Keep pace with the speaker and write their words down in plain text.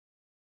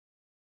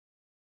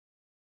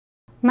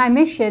My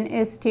mission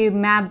is to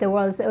map the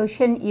world's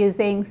ocean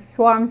using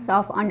swarms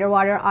of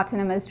underwater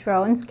autonomous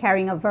drones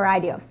carrying a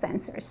variety of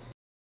sensors.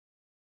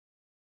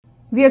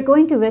 We are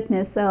going to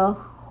witness a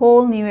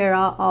whole new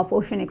era of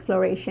ocean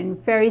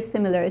exploration, very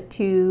similar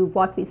to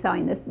what we saw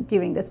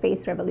during the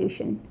space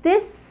revolution.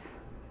 This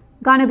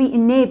gonna be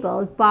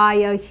enabled by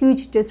a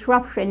huge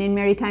disruption in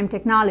maritime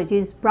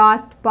technologies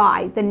brought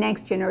by the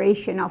next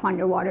generation of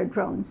underwater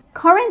drones.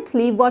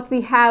 Currently, what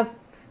we have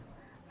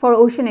for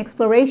ocean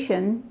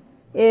exploration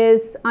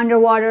is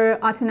underwater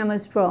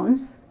autonomous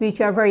drones, which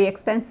are very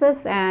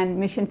expensive and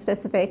mission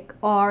specific,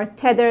 or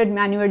tethered,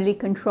 manually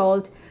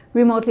controlled,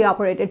 remotely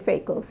operated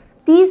vehicles.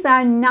 These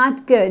are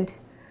not good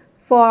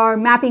for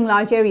mapping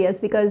large areas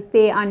because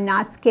they are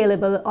not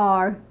scalable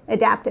or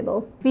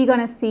adaptable. We're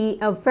gonna see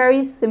a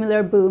very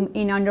similar boom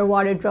in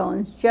underwater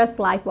drones, just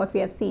like what we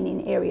have seen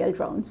in aerial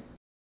drones.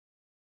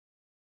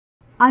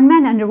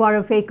 Unmanned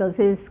underwater vehicles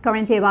is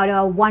currently about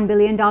a $1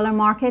 billion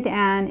market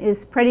and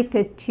is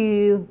predicted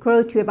to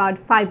grow to about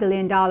 $5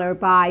 billion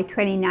by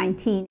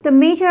 2019. The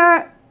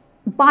major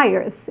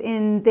buyers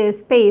in this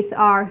space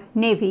are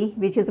Navy,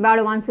 which is about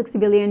a $160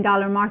 billion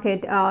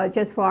market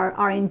just for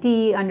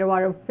R&D,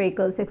 underwater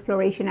vehicles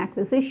exploration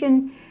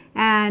acquisition,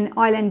 and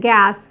oil and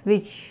gas,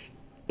 which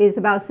is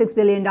about $6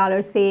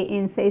 billion, say,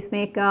 in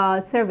seismic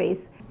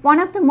surveys. One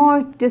of the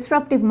more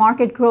disruptive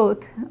market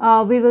growth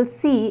we will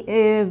see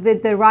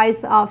with the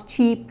rise of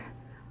cheap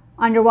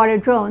underwater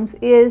drones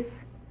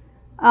is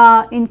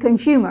in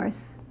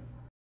consumers.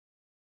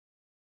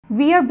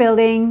 We are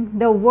building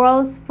the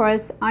world's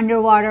first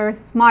underwater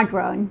smart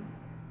drone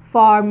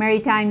for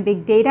maritime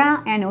big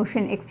data and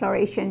ocean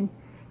exploration.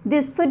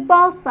 These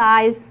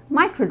football-sized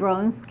micro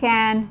drones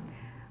can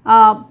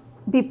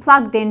be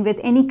plugged in with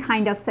any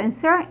kind of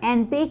sensor,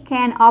 and they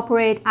can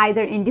operate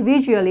either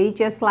individually,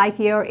 just like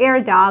your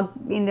air dog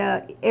in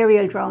the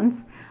aerial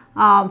drones,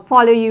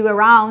 follow you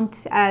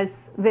around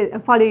as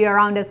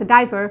a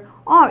diver,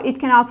 or it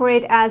can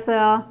operate as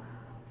a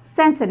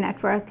sensor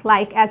network,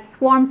 like as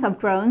swarms of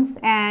drones,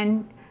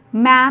 and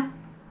map,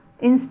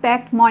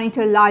 inspect,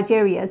 monitor large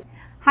areas.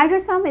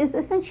 Hydroswarm is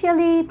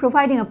essentially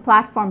providing a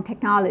platform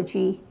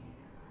technology,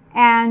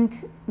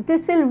 and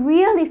this will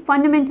really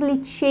fundamentally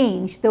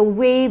change the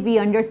way we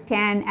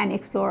understand and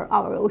explore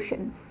our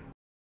oceans.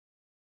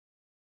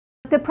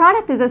 The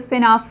product is a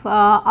spin-off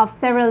of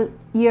several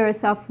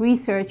years of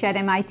research at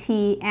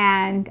MIT,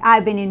 and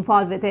I've been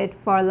involved with it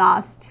for the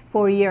last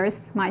 4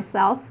 years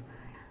myself.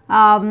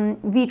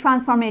 We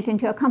transformed it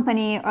into a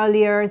company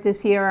earlier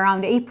this year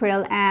around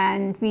April,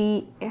 and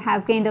we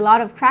have gained a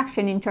lot of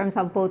traction in terms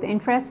of both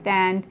interest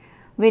and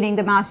winning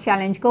the Mass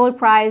Challenge Gold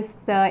Prize,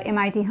 the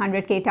MIT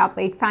 100K Top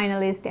 8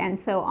 finalist, and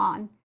so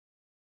on.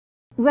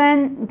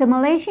 When the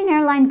Malaysian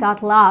airline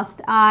got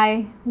lost,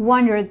 I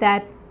wondered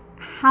that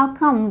how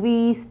come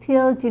we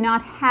still do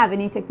not have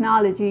any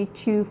technology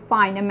to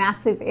find a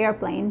massive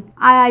airplane.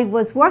 I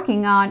was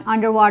working on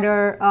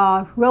underwater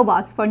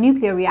robots for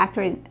nuclear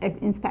reactor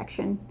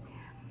inspection.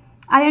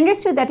 I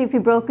understood that if we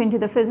broke into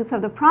the physics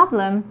of the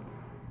problem,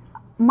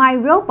 my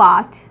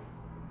robot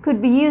could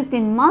be used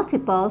in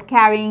multiple,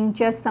 carrying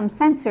just some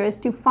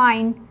sensors to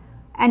find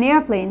an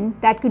airplane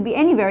that could be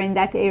anywhere in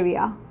that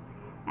area.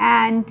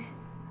 And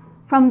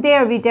from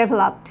there, we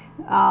developed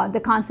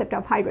the concept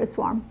of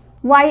Hydroswarm.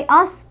 Why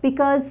us?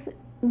 Because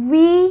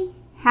we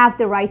have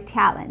the right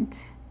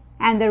talent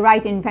and the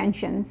right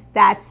inventions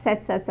that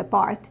sets us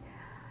apart.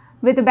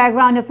 With a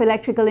background of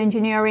electrical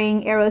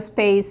engineering,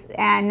 aerospace,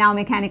 and now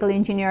mechanical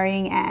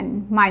engineering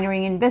and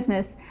minoring in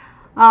business,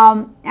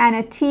 and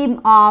a team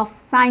of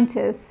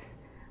scientists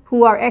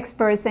who are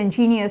experts and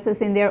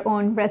geniuses in their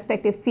own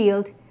respective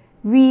field,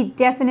 we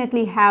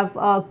definitely have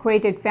a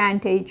great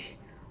advantage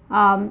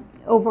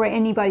over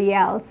anybody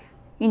else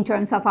in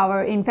terms of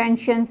our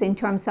inventions, in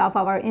terms of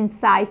our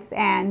insights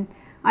and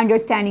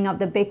understanding of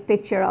the big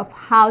picture of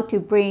how to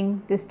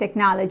bring this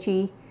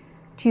technology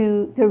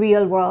to the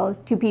real world,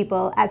 to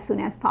people as soon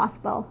as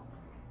possible.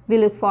 We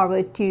look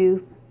forward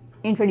to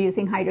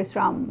introducing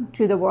Hydroswarm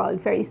to the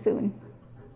world very soon.